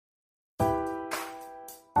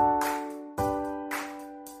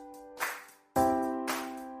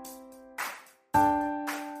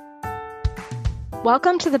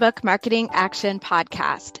Welcome to the Book Marketing Action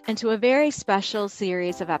Podcast and to a very special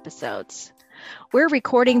series of episodes. We're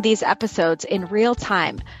recording these episodes in real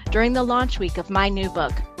time during the launch week of my new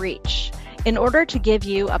book, Reach, in order to give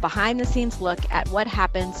you a behind-the-scenes look at what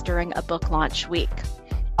happens during a book launch week.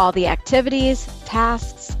 All the activities,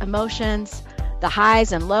 tasks, emotions, the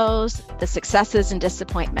highs and lows, the successes and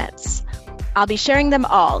disappointments. I'll be sharing them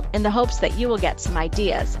all in the hopes that you will get some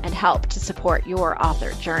ideas and help to support your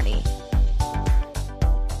author journey.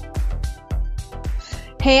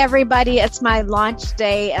 Hey everybody, it's my launch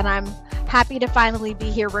day and I'm happy to finally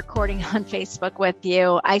be here recording on Facebook with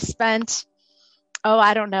you. I spent,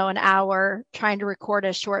 an hour trying to record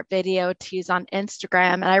a short video to use on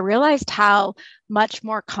Instagram, and I realized how much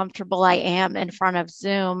more comfortable I am in front of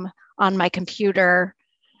Zoom on my computer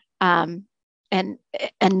and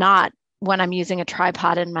not when I'm using a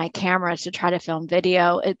tripod in my camera to try to film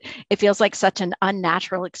video. It feels like such an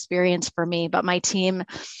unnatural experience for me, but my team,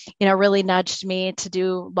 really nudged me to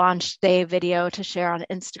do launch day video to share on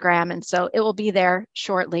Instagram. And so it will be there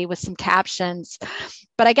shortly with some captions.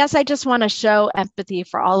 But I guess I just want to show empathy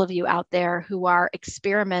for all of you out there who are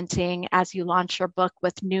experimenting as you launch your book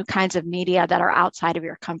with new kinds of media that are outside of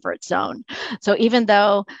your comfort zone. So even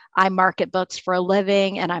though I market books for a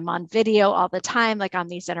living and I'm on video all the time, like on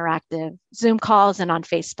these interactive Zoom calls and on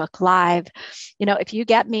Facebook Live, if you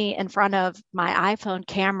get me in front of my iPhone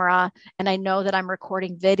camera and I know that I'm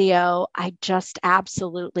recording video, I just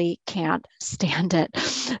absolutely can't stand it.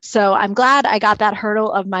 So I'm glad I got that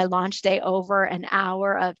hurdle of my launch day over, an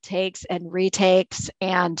hour of takes and retakes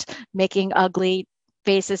and making ugly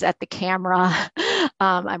faces at the camera.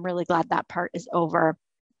 I'm really glad that part is over.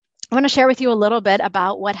 I want to share with you a little bit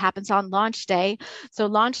about what happens on launch day. So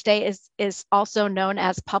launch day is also known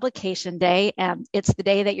as publication day, and it's the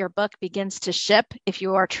day that your book begins to ship if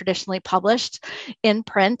you are traditionally published in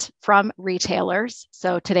print from retailers.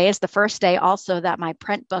 So today is the first day also that my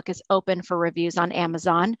print book is open for reviews on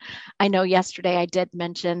Amazon. I know yesterday I did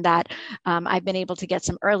mention that I've been able to get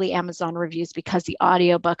some early Amazon reviews because the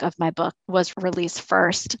audiobook of my book was released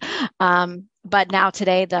first. But now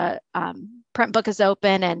today the print book is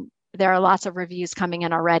open and there are lots of reviews coming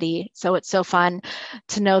in already. So it's so fun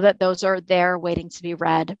to know that those are there waiting to be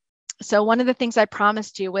read. So one of the things I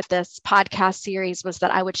promised you with this podcast series was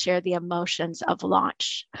that I would share the emotions of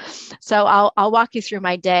launch. So I'll walk you through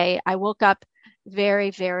my day. I woke up very,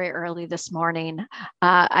 very early this morning.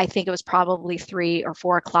 I think it was probably 3 or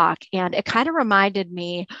 4 o'clock. And it kind of reminded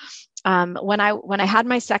me when I had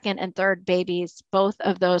my second and third babies, both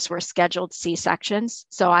of those were scheduled C-sections.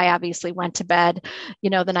 So I obviously went to bed,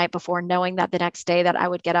 the night before, knowing that the next day that I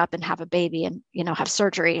would get up and have a baby and, have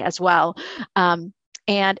surgery as well.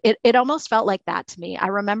 And it almost felt like that to me. I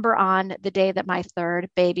remember on the day that my third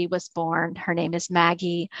baby was born, her name is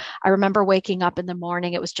Maggie. I remember waking up in the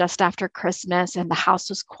morning. It was just after Christmas and the house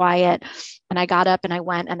was quiet. And I got up and I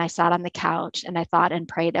went and I sat on the couch and I thought and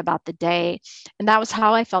prayed about the day. And that was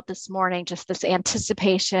how I felt this morning, just this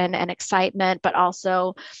anticipation and excitement, but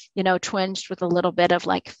also, twinged with a little bit of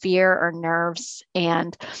like fear or nerves.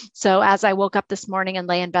 And so as I woke up this morning and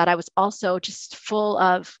lay in bed, I was also just full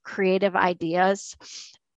of creative ideas.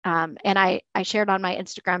 And I shared on my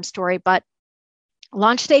Instagram story, but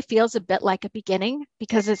launch day feels a bit like a beginning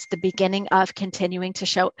because it's the beginning of continuing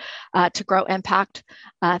to grow impact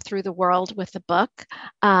through the world with the book.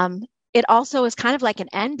 It also is kind of like an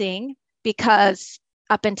ending because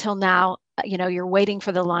up until now, you're waiting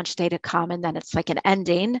for the launch day to come and then it's like an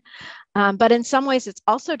ending. But in some ways, it's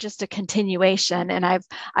also just a continuation. And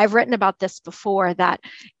I've written about this before, that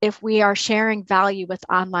if we are sharing value with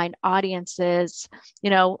online audiences,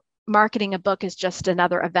 marketing a book is just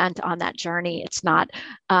another event on that journey. It's not,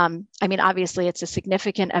 obviously it's a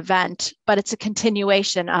significant event, but it's a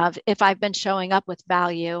continuation of, if I've been showing up with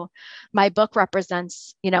value, my book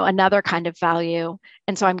represents, another kind of value.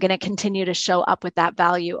 And so I'm going to continue to show up with that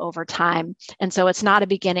value over time. And so it's not a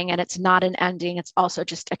beginning and it's not an ending. It's also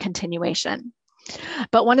just a continuation.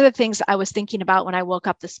 But one of the things I was thinking about when I woke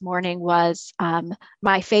up this morning was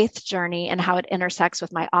my faith journey and how it intersects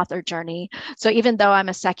with my author journey. So even though I'm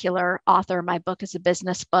a secular author, my book is a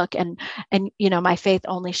business book, and my faith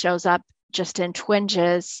only shows up just in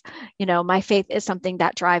twinges. My faith is something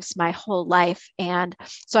that drives my whole life. And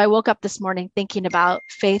so I woke up this morning thinking about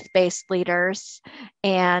faith-based leaders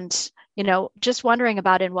and just wondering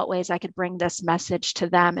about in what ways I could bring this message to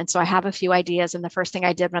them. And so I have a few ideas. And the first thing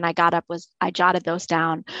I did when I got up was I jotted those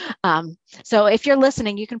down. So if you're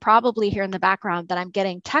listening, you can probably hear in the background that I'm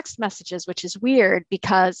getting text messages, which is weird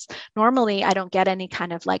because normally I don't get any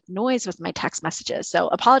kind of like noise with my text messages. So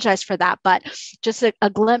apologize for that, but just a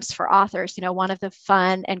glimpse for authors. One of the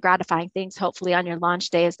fun and gratifying things, hopefully on your launch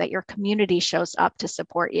day, is that your community shows up to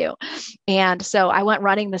support you. And so I went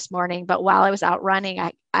running this morning, but while I was out running,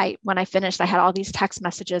 when I finished, I had all these text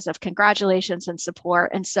messages of congratulations and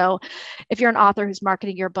support. And so if you're an author who's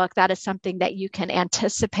marketing your book, that is something that you can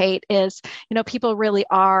anticipate is, people really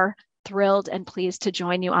are thrilled and pleased to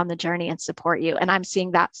join you on the journey and support you. And I'm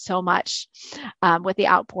seeing that so much with the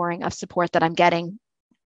outpouring of support that I'm getting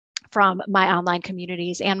from my online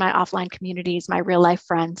communities and my offline communities, my real life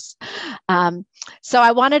friends. So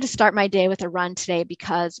I wanted to start my day with a run today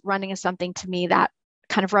because running is something to me that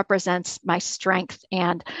kind of represents my strength.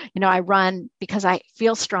 And, I run because I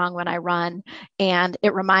feel strong when I run, and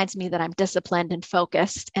it reminds me that I'm disciplined and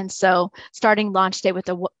focused. And so starting launch day with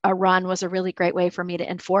a run was a really great way for me to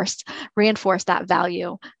reinforce that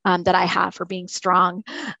value that I have for being strong.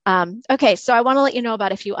 Okay, so I want to let you know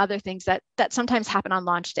about a few other things that sometimes happen on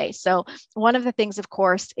launch day. So one of the things, of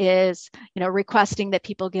course, is, requesting that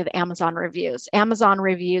people give Amazon reviews. Amazon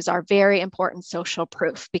reviews are very important social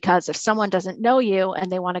proof because if someone doesn't know you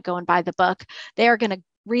and they want to go and buy the book, they are going to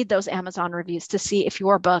read those Amazon reviews to see if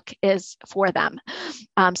your book is for them.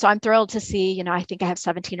 So I'm thrilled to see, I think I have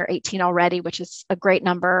 17 or 18 already, which is a great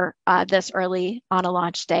number this early on a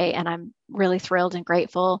launch day. And I'm really thrilled and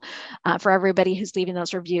grateful for everybody who's leaving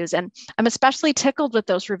those reviews. And I'm especially tickled with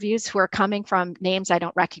those reviews who are coming from names I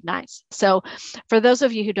don't recognize. So for those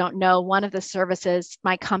of you who don't know, one of the services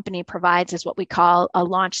my company provides is what we call a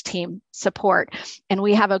launch team support. And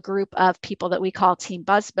we have a group of people that we call Team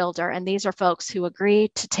Buzz Builder. And these are folks who agree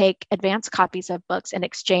to take advanced copies of books in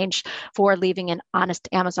exchange for leaving an honest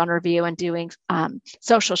Amazon review and doing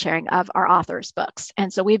social sharing of our authors' books.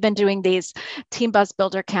 And so we've been doing these Team Buzz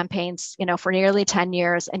Builder campaigns for nearly 10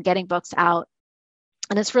 years and getting books out.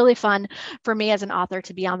 And it's really fun for me as an author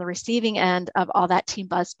to be on the receiving end of all that Team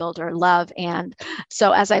Buzz Builder love. And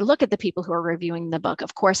so as I look at the people who are reviewing the book,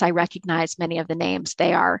 of course, I recognize many of the names.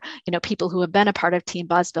 They are, people who have been a part of Team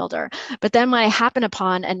Buzz Builder. But then when I happen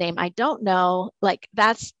upon a name I don't know, like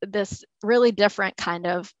that's this really different kind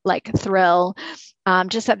of like thrill.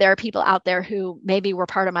 Just that there are people out there who maybe were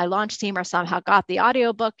part of my launch team or somehow got the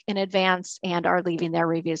audiobook in advance and are leaving their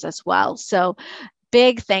reviews as well. So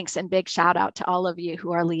big thanks and big shout out to all of you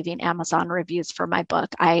who are leaving Amazon reviews for my book.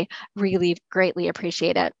 I really greatly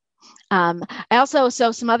appreciate it. So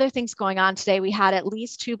some other things going on today. We had at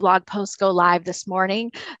least 2 blog posts go live this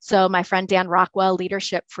morning. So my friend Dan Rockwell,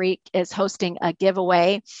 Leadership Freak, is hosting a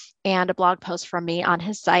giveaway and a blog post from me on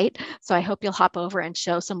his site. So I hope you'll hop over and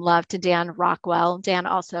show some love to Dan Rockwell. Dan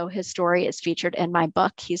also, his story is featured in my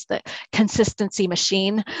book. He's the consistency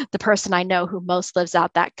machine, the person I know who most lives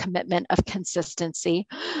out that commitment of consistency.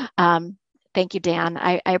 Thank you, Dan.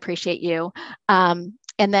 I appreciate you. And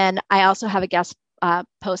then I also have a guest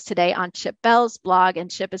post today on Chip Bell's blog,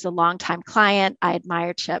 and Chip is a longtime client. I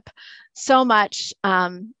admire Chip so much,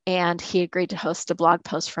 and he agreed to host a blog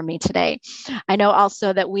post for me today. I know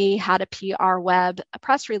also that we had a PR Web a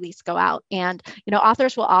press release go out, and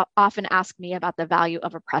authors will often ask me about the value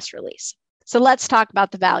of a press release. So let's talk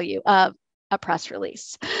about the value of a press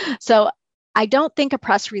release. So I don't think a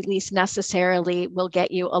press release necessarily will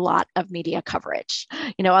get you a lot of media coverage.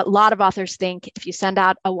 A lot of authors think if you send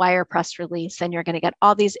out a wire press release, then you're going to get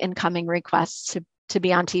all these incoming requests to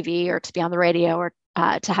be on TV or to be on the radio or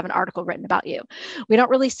to have an article written about you. We don't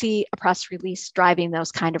really see a press release driving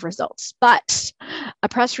those kind of results, but a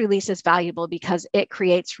press release is valuable because it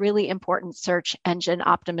creates really important search engine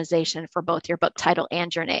optimization for both your book title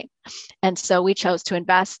and your name. And so we chose to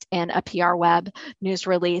invest in a PR Web news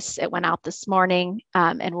release. It went out this morning,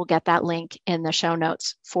 and we'll get that link in the show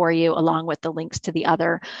notes for you, along with the links to the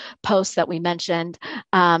other posts that we mentioned.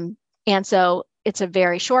 And so it's a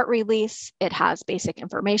very short release. It has basic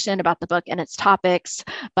information about the book and its topics,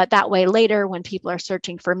 but that way later when people are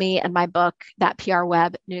searching for me and my book, that PR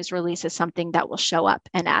Web news release is something that will show up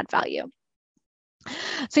and add value.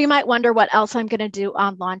 So you might wonder what else I'm going to do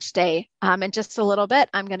on launch day. In just a little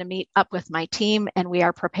bit, I'm going to meet up with my team, and we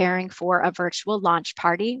are preparing for a virtual launch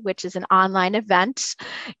party, which is an online event.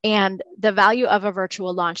 And the value of a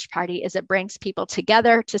virtual launch party is it brings people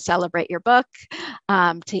together to celebrate your book,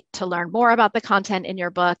 to learn more about the content in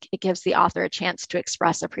your book. It gives the author a chance to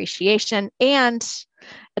express appreciation and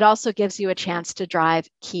It also gives you a chance to drive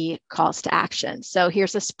key calls to action. So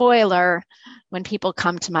here's a spoiler. When people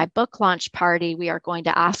come to my book launch party, we are going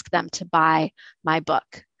to ask them to buy my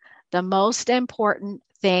book. The most important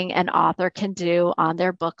thing an author can do on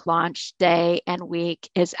their book launch day and week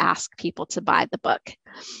is ask people to buy the book.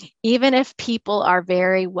 Even if people are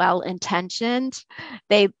very well intentioned,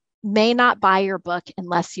 they may not buy your book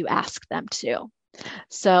unless you ask them to.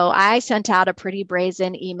 So I sent out a pretty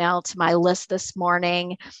brazen email to my list this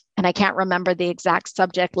morning, and I can't remember the exact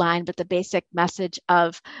subject line, but the basic message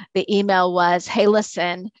of the email was, hey,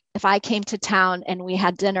 listen, if I came to town and we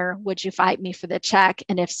had dinner, would you fight me for the check?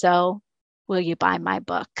 And if so, will you buy my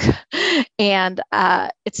book? And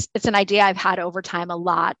it's an idea I've had over time a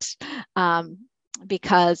lot,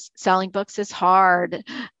 because selling books is hard,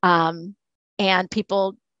 and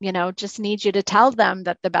people just need you to tell them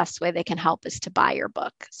that the best way they can help is to buy your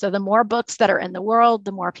book. So the more books that are in the world,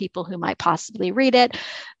 the more people who might possibly read it,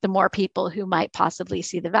 the more people who might possibly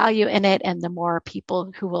see the value in it, and the more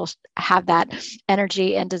people who will have that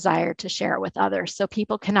energy and desire to share it with others. So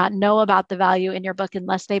people cannot know about the value in your book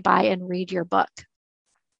unless they buy and read your book.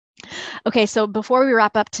 Okay, so before we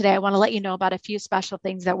wrap up today, I want to let you know about a few special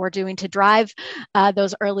things that we're doing to drive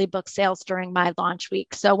those early book sales during my launch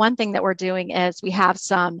week. So one thing that we're doing is we have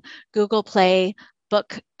some Google Play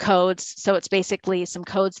book codes. So it's basically some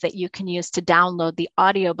codes that you can use to download the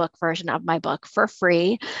audiobook version of my book for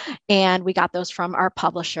free. And we got those from our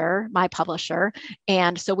publisher, my publisher.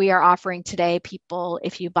 And so we are offering today people,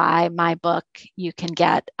 if you buy my book, you can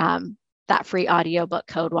get that free audiobook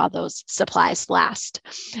code while those supplies last.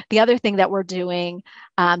 The other thing that we're doing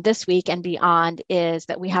this week and beyond is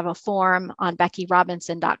that we have a form on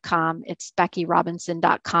beckyrobinson.com. It's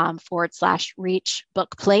beckyrobinson.com/reach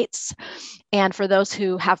book plates. And for those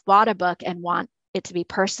who have bought a book and want it to be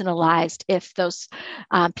personalized, if those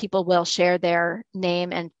people will share their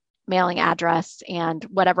name and mailing address and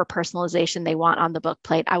whatever personalization they want on the book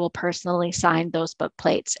plate, I will personally sign those book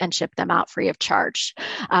plates and ship them out free of charge.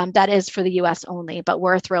 That is for the US only, but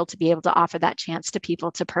we're thrilled to be able to offer that chance to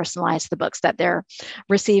people to personalize the books that they're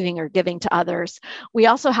receiving or giving to others. We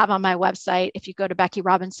also have on my website, if you go to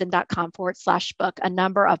beckyrobinson.com/book, a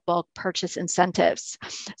number of bulk purchase incentives.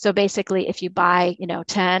 So basically, if you buy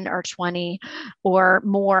 10 or 20 or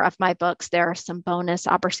more of my books, there are some bonus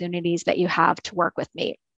opportunities that you have to work with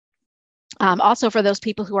me. Also, for those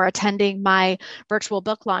people who are attending my virtual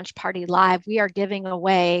book launch party live, we are giving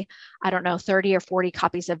away, 30 or 40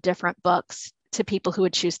 copies of different books to people who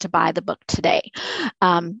would choose to buy the book today.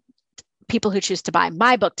 People who choose to buy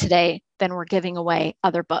my book today, then we're giving away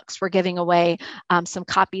other books. We're giving away some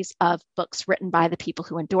copies of books written by the people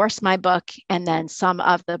who endorse my book, and then some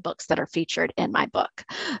of the books that are featured in my book.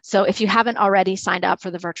 So if you haven't already signed up for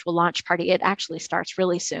the virtual launch party, it actually starts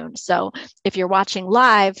really soon. So if you're watching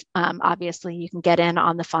live, obviously you can get in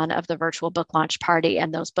on the fun of the virtual book launch party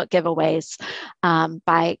and those book giveaways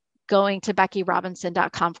by going to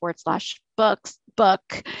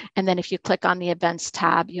beckyrobinson.com/book. And then if you click on the events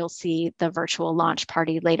tab, you'll see the virtual launch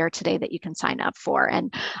party later today that you can sign up for.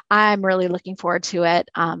 And I'm really looking forward to it.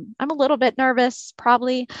 I'm a little bit nervous,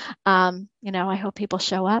 probably. I hope people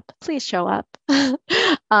show up. Please show up.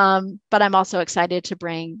 But I'm also excited to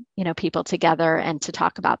bring, people together and to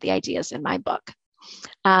talk about the ideas in my book.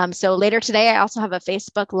 So later today, I also have a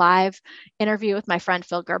Facebook Live interview with my friend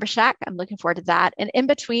Phil Gerbishak. I'm looking forward to that. And in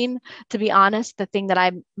between, to be honest, the thing that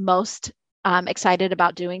I'm most excited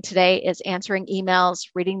about doing today is answering emails,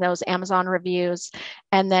 reading those Amazon reviews,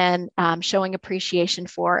 and then showing appreciation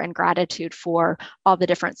for and gratitude for all the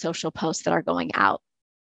different social posts that are going out.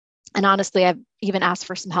 And honestly, I've even asked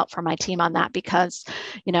for some help from my team on that because,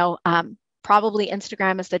 probably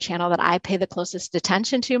Instagram is the channel that I pay the closest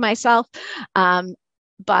attention to myself.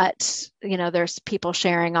 But, there's people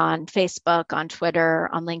sharing on Facebook, on Twitter,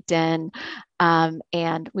 on LinkedIn,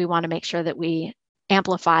 and we want to make sure that we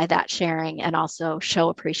amplify that sharing and also show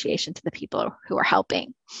appreciation to the people who are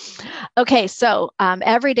helping. Okay, so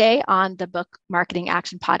every day on the Book Marketing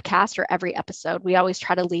Action Podcast, or every episode, we always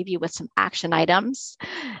try to leave you with some action items.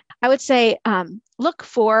 I would say look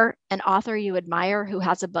for an author you admire who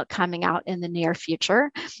has a book coming out in the near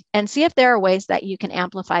future and see if there are ways that you can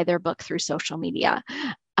amplify their book through social media.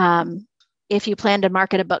 If you plan to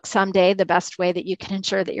market a book someday, the best way that you can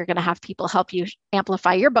ensure that you're going to have people help you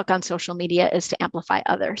amplify your book on social media is to amplify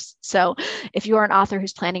others. So if you are an author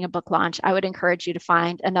who's planning a book launch, I would encourage you to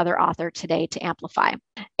find another author today to amplify.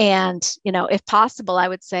 And, if possible, I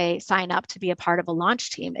would say sign up to be a part of a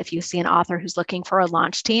launch team if you see an author who's looking for a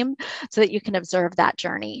launch team so that you can observe that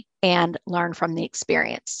journey and learn from the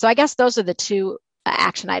experience. So I guess those are the two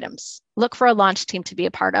action items. Look for a launch team to be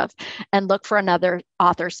a part of, and look for another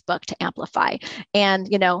author's book to amplify. And,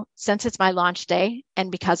 since it's my launch day,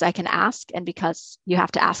 and because I can ask, and because you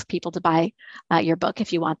have to ask people to buy your book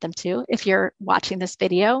if you want them to, if you're watching this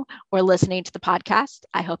video or listening to the podcast,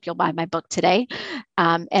 I hope you'll buy my book today.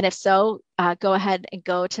 And if so, go ahead and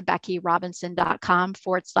go to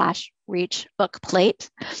beckyrobinson.com/reach book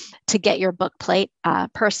plate to get your book plate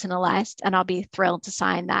personalized, and I'll be thrilled to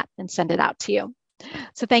sign that and send it out to you.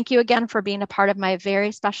 So thank you again for being a part of my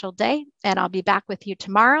very special day, and I'll be back with you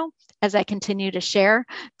tomorrow as I continue to share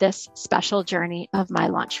this special journey of my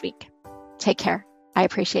launch week. Take care. I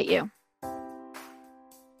appreciate you.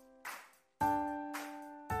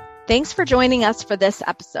 Thanks for joining us for this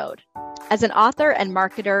episode. As an author and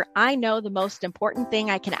marketer, I know the most important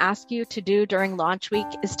thing I can ask you to do during launch week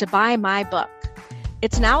is to buy my book.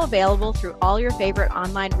 It's now available through all your favorite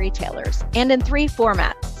online retailers and in 3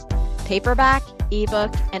 formats: paperback,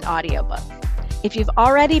 ebook, and audiobook. If you've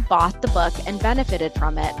already bought the book and benefited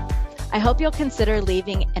from it, I hope you'll consider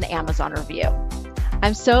leaving an Amazon review.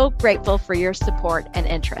 I'm so grateful for your support and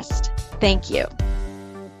interest. Thank you.